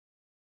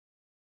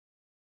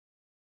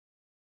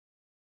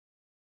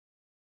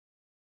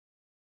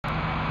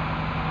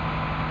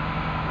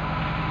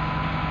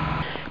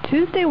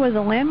Tuesday was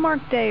a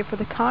landmark day for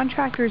the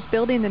contractors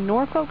building the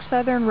Norfolk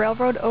Southern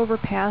Railroad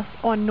overpass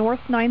on North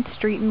 9th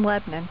Street in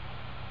Lebanon.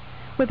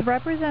 With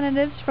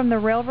representatives from the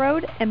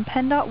railroad and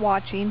PennDOT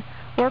watching,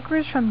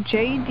 workers from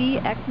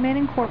J.D. Ekman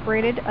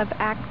Incorporated of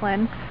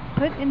Akron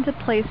put into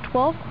place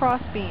 12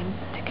 cross beams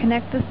to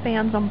connect the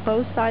spans on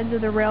both sides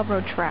of the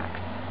railroad tracks.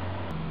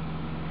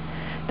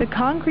 The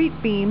concrete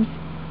beams,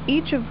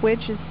 each of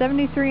which is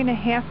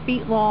 73.5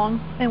 feet long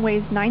and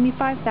weighs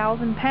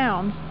 95,000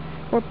 pounds,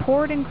 were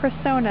poured in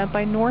Cressona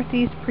by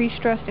Northeast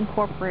Prestressed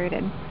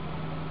Incorporated.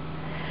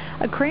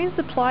 A crane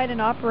supplied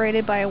and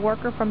operated by a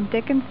worker from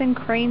Dickinson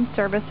Crane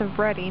Service of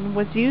Reading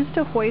was used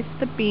to hoist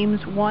the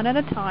beams one at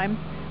a time,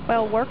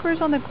 while workers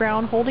on the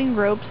ground holding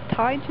ropes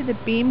tied to the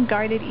beam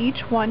guided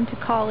each one to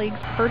colleagues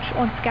perched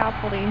on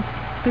scaffolding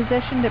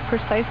positioned it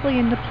precisely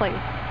into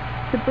place.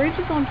 The bridge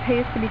is on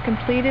pace to be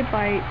completed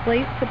by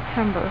late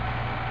September.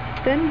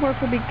 Then work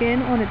will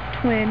begin on its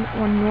twin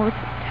on North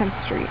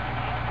 10th Street.